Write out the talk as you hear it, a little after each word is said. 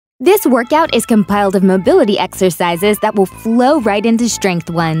This workout is compiled of mobility exercises that will flow right into strength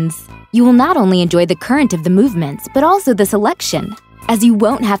ones. You will not only enjoy the current of the movements, but also the selection, as you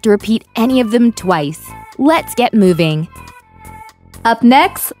won't have to repeat any of them twice. Let's get moving. Up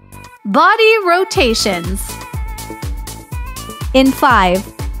next, body rotations. In 5,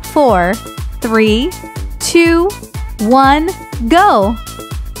 4, 3, 2, 1, go!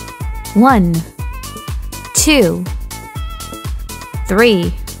 1, 2,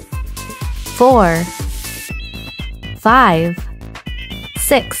 3, 4, 5,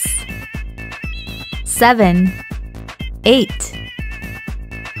 6, 7, 8,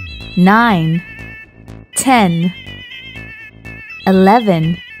 9, 10,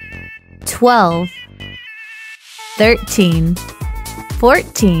 11, 12, 13,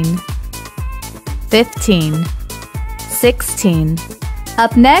 14, 15, 16.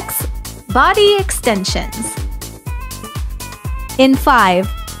 Up next, body extensions. In 5,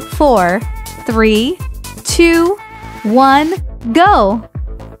 4, 3, 2, 1, go!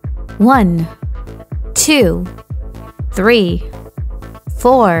 1, 2, 3,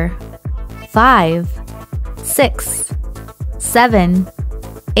 4, 5, 6, 7,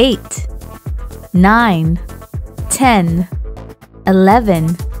 8, 9, 10,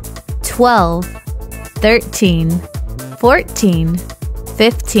 11, 12, 13, 14,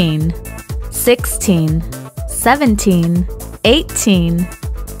 15, 16, 17, 18,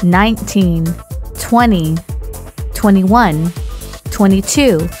 19, 20, 21,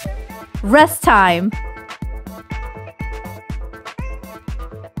 22. Rest time.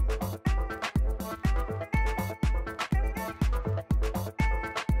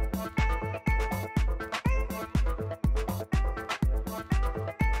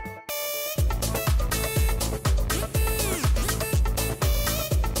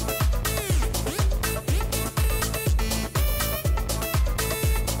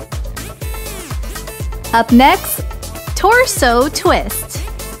 Up next, torso twist.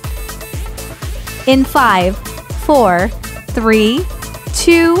 In 5, 4, 3,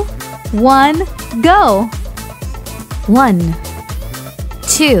 2, 1, go! 1,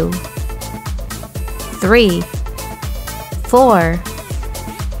 2, 3, 4,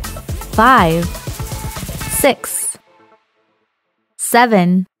 5, 6,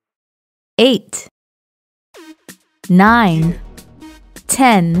 7, 8, 9,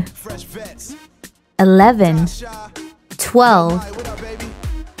 10, 11, 12,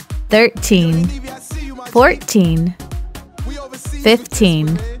 13, 14,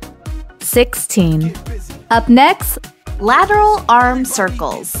 15, 16. Up next, lateral arm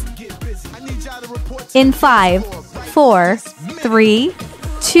circles. In 5, 4, 3,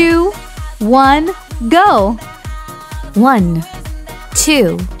 2, 1, go! 1,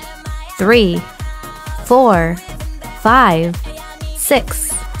 2, 3, 4, 5,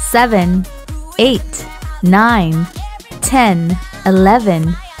 6, 7, 8, 9, 10,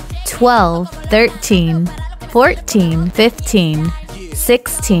 11, 12, 13, 14, 15,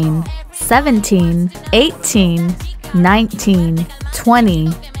 16, 17, 18, 19, 20,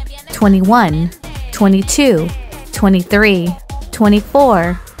 21, 22, 23,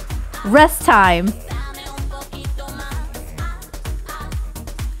 24. Rest time.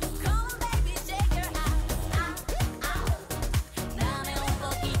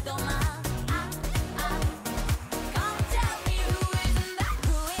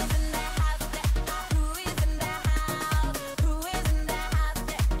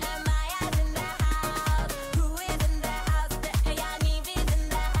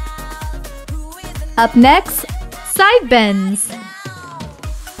 Up next, side bends.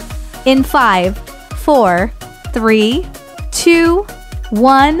 In 5, 4, 3, 2,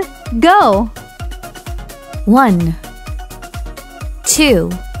 1, go! 1,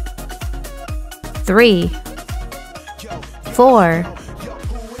 2, 3, 4,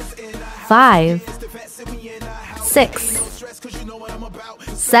 5, 6,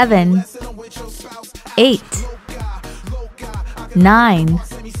 7, 8, 9,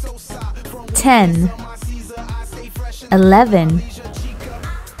 10, 11,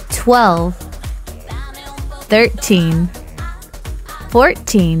 12, 13,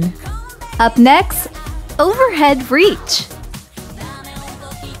 14. Up next, overhead reach.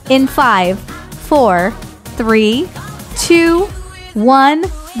 In 5, 4, 3, 2, 1,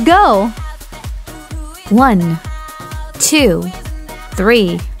 go! 1, 2,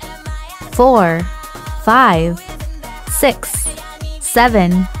 3, 4, 5, 6,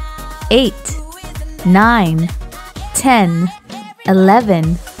 7, 8, 9, 10,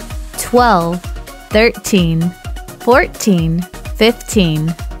 11, 12, 13, 14,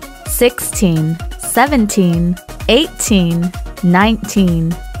 15, 16, 17, 18,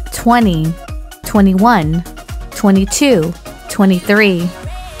 19, 20, 21, 22, 23,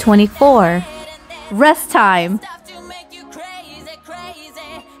 24. Rest time.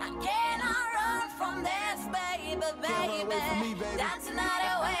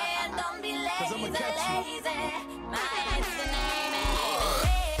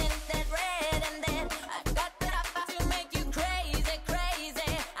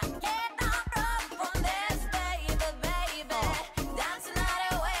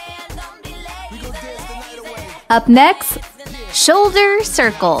 Up next, shoulder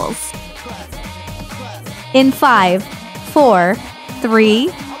circles. In 5, 4,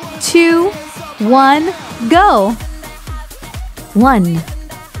 3, 2, 1, go. 1,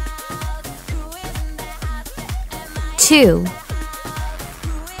 2,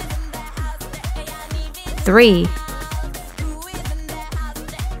 3,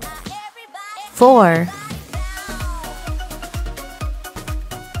 4,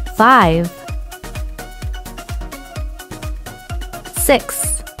 5,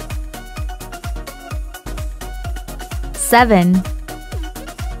 6, 7.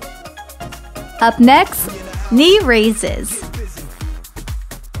 Up next, knee raises.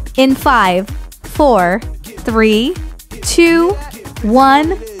 In 5, 4, 3, 2,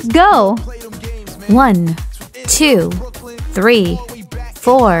 1, go. 1, 2, 3,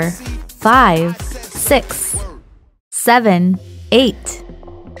 4, 5, 6, 7, 8,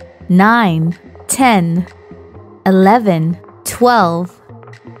 9, 10, 11, 12,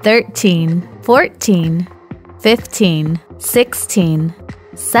 13, 14, 15, 16,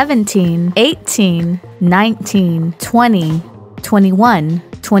 17, 18, 19, 20, 21,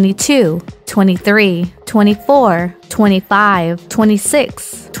 22, 23, 24, 25,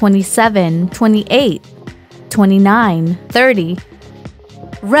 26, 27, 28, 29, 30.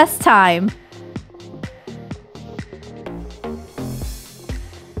 Rest time.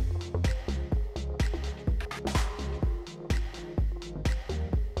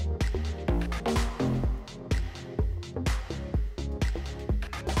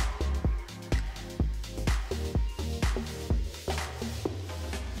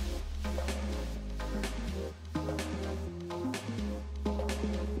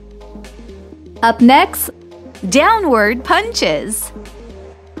 Up next, downward punches.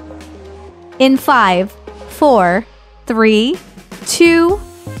 In 5, 4, 3, 2,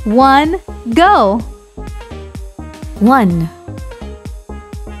 1, go. 1,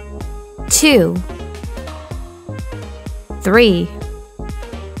 2, 3,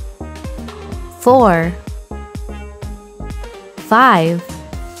 4, 5,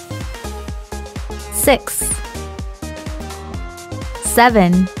 6,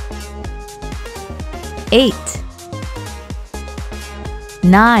 7, 8,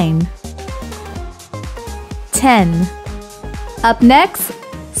 9, 10. Up next,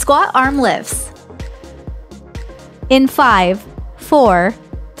 squat arm lifts. In 5, 4,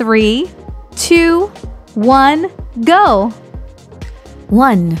 3, 2, 1, go.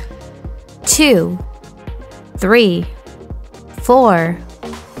 1, 2, 3, 4,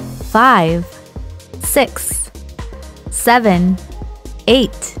 5, 6, 7,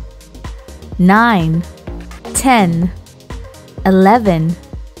 8, 9, 10, 11,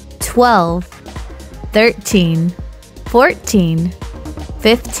 12, 13, 14,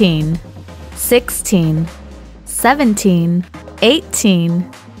 15, 16, 17,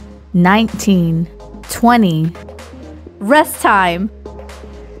 18, 19, 20. Rest time.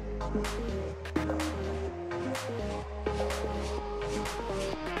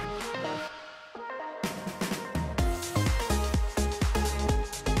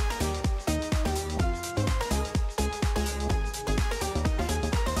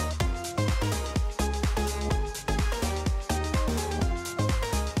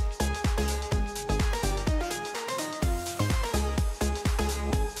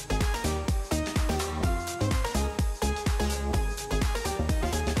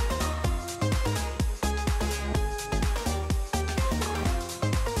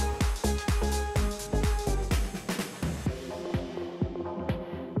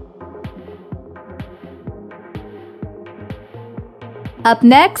 Up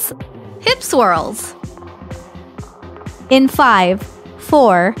next, hip swirls. In 5,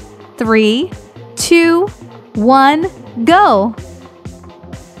 4, 3, 2, 1, go.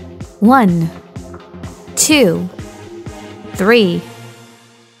 1, 2, 3,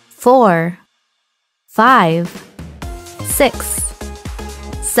 4, 5, 6,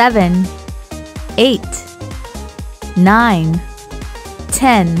 7, 8, 9,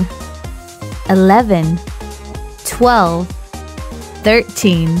 10, 11, 12,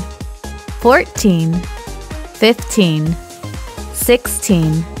 13, 14, 15,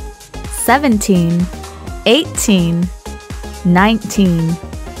 16, 17, 18, 19,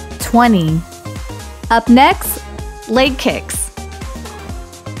 20. Up next, leg kicks.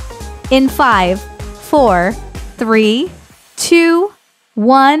 In 5, 4, 3, 2,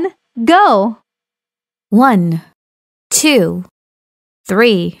 1, go! 1, 2,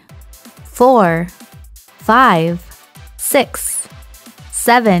 3, 4, 5, 6,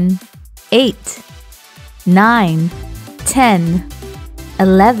 7, 8, 9, 10,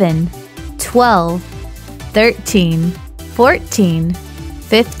 11, 12, 13, 14,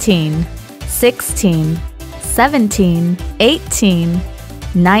 15, 16, 17, 18,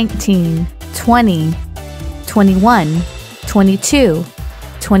 19, 20, 21, 22,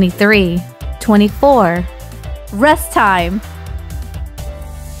 23, 24. Rest time.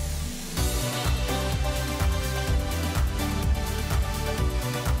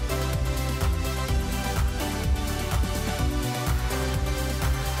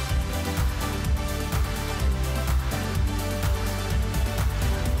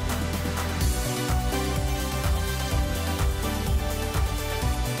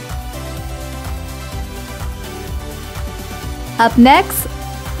 Up next,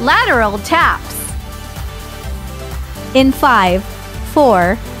 lateral taps. In 5,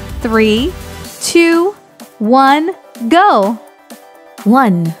 4, 3, 2, 1, go!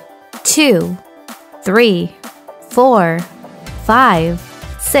 1, 2, 3, 4, 5,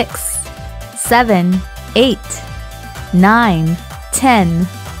 6, 7, 8, 9, 10,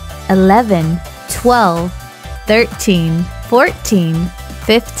 11, 12, 13, 14,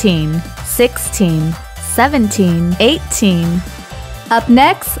 15, 16, 17, 18. Up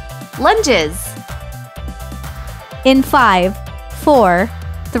next, lunges. In 5, 4,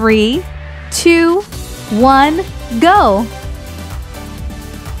 3, 2, 1, go!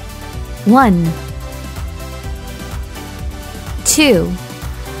 1, 2,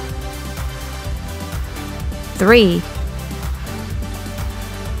 3,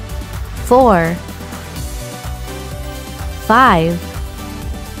 4, 5,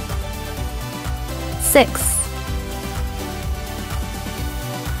 6,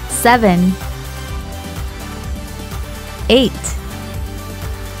 7, 8,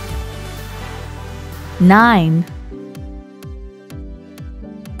 9,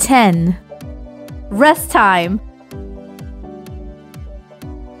 10. Rest time.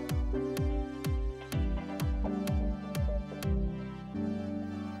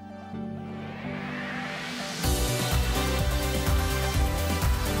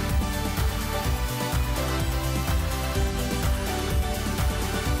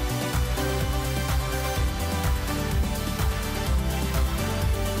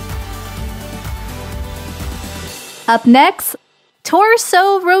 Up next,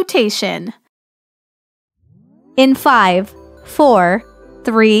 torso rotation. In 5, 4,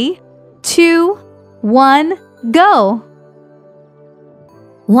 3, 2, 1, go!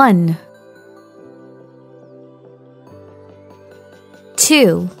 1,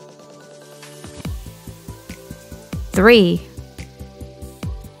 2, 3,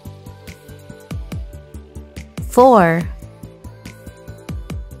 4,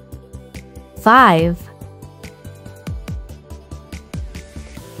 5,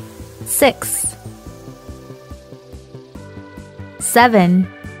 6, 7,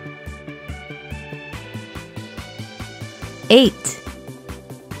 8.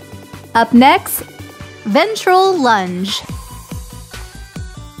 Up next, ventral lunge.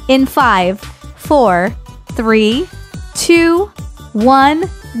 In 5, 4, 3, 2, 1,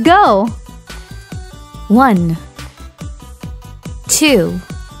 go! 1, 2,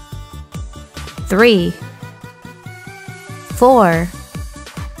 3, 4,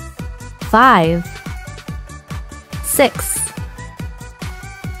 5, 6,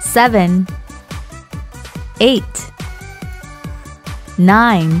 7, 8,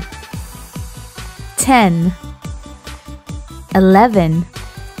 9, 10, 11,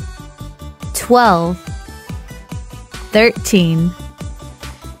 12, 13,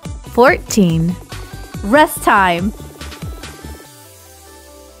 14. Rest time.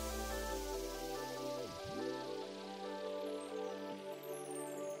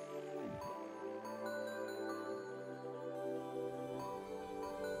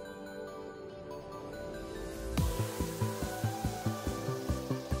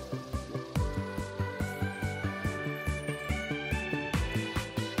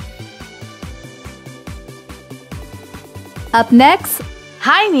 Up next,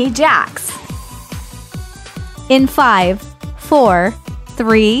 high knee jacks. In 5, 4,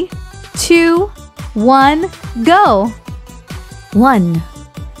 3, 2, 1, go! 1,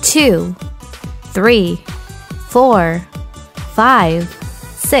 2, 3, 4,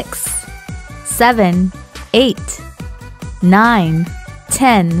 5, 6, 7, 8, 9,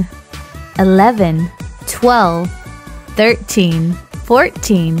 10, 11, 12, 13,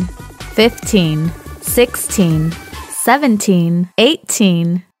 14, 15, 16, 17,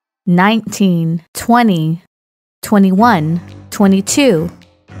 18, 19, 20, 21, 22,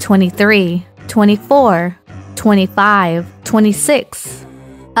 23, 24, 25, 26.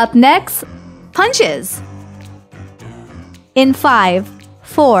 Up next, punches. In 5,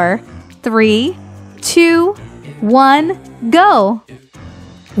 4, 3, 2, 1, go.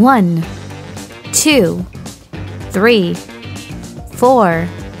 1, 2, 3, 4,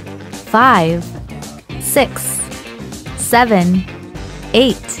 5, 6, 7,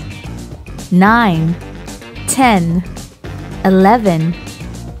 8, 9, 10, 11,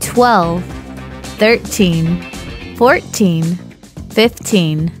 12, 13, 14,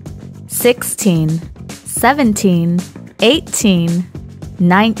 15, 16, 17, 18,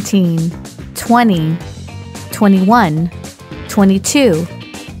 19, 20, 21, 22.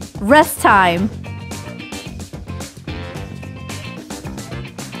 Rest time.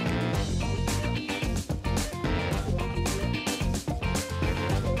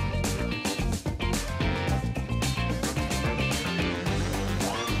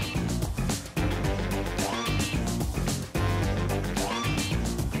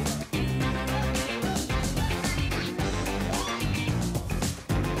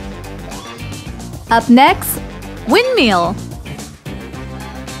 Up next, windmill.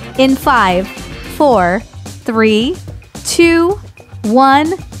 In 5, 4, 3, 2,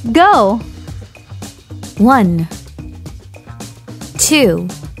 1, go. 1, 2,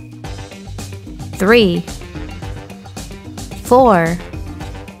 3, 4,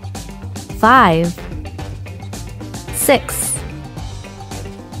 5, 6,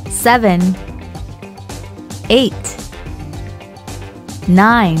 7, 8,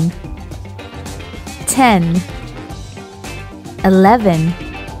 9, 10, 11,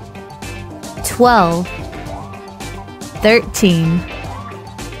 12, 13,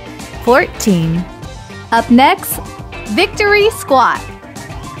 14. Up next, victory squat.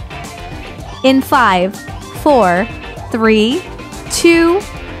 In 5, 4, 3, 2,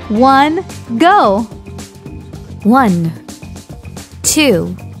 1, go. 1,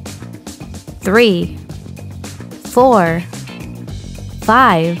 2, 3, 4,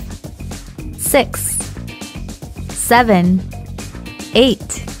 5, 6, 7,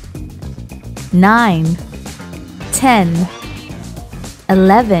 8, 9, 10,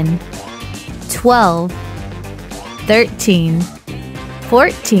 11, 12, 13,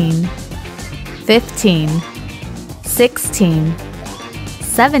 14, 15, 16,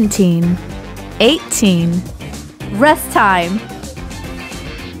 17, 18. Rest time.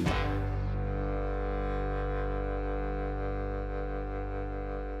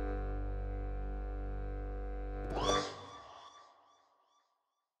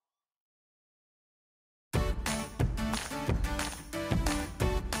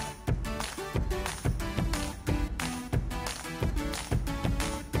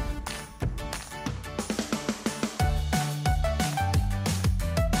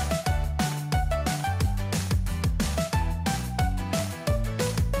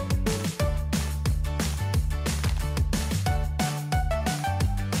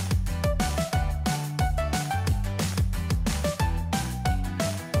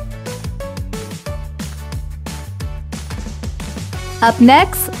 Up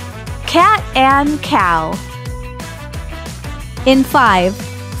next, cat and cow. In 5,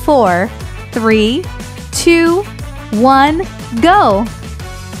 4, 3, 2, 1, go.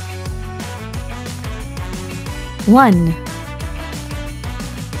 1,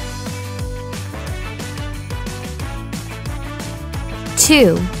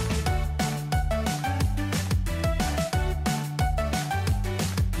 2,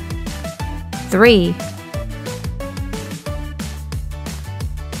 3,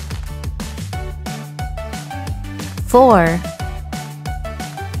 4,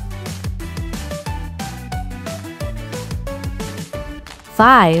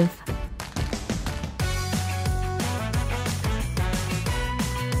 5,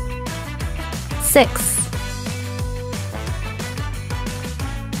 6,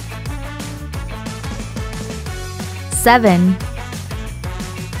 7,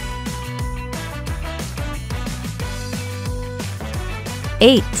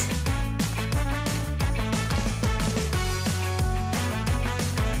 8,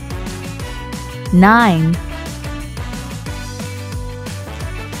 9,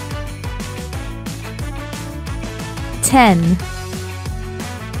 10.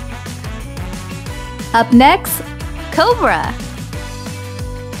 Up next, Cobra.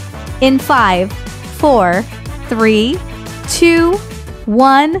 In 5, 4, 3, 2,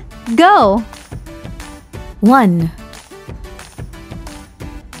 1, go! 1,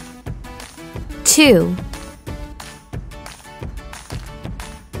 2,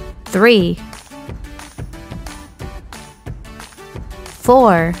 3,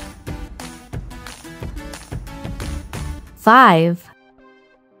 4, 5,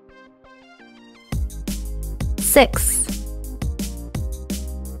 6,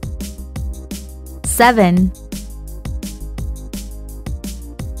 7,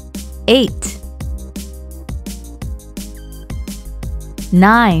 8,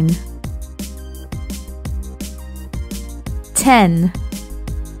 9, 10.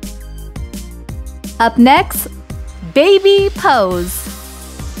 Up next, baby pose.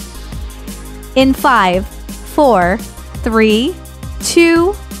 In 5, 4, 3,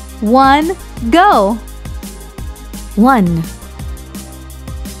 2, 1, go! 1,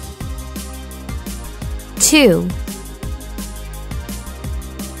 2,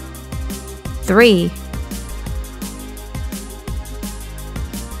 3,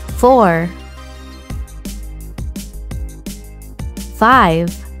 4,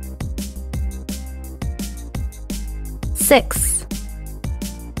 5, 6,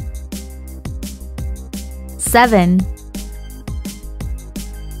 7,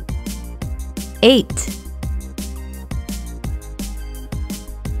 8,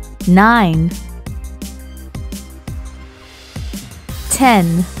 9,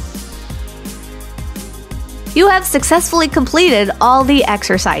 10. You have successfully completed all the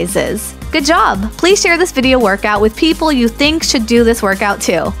exercises. Good job! Please share this video workout with people you think should do this workout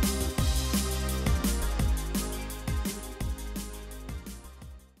too.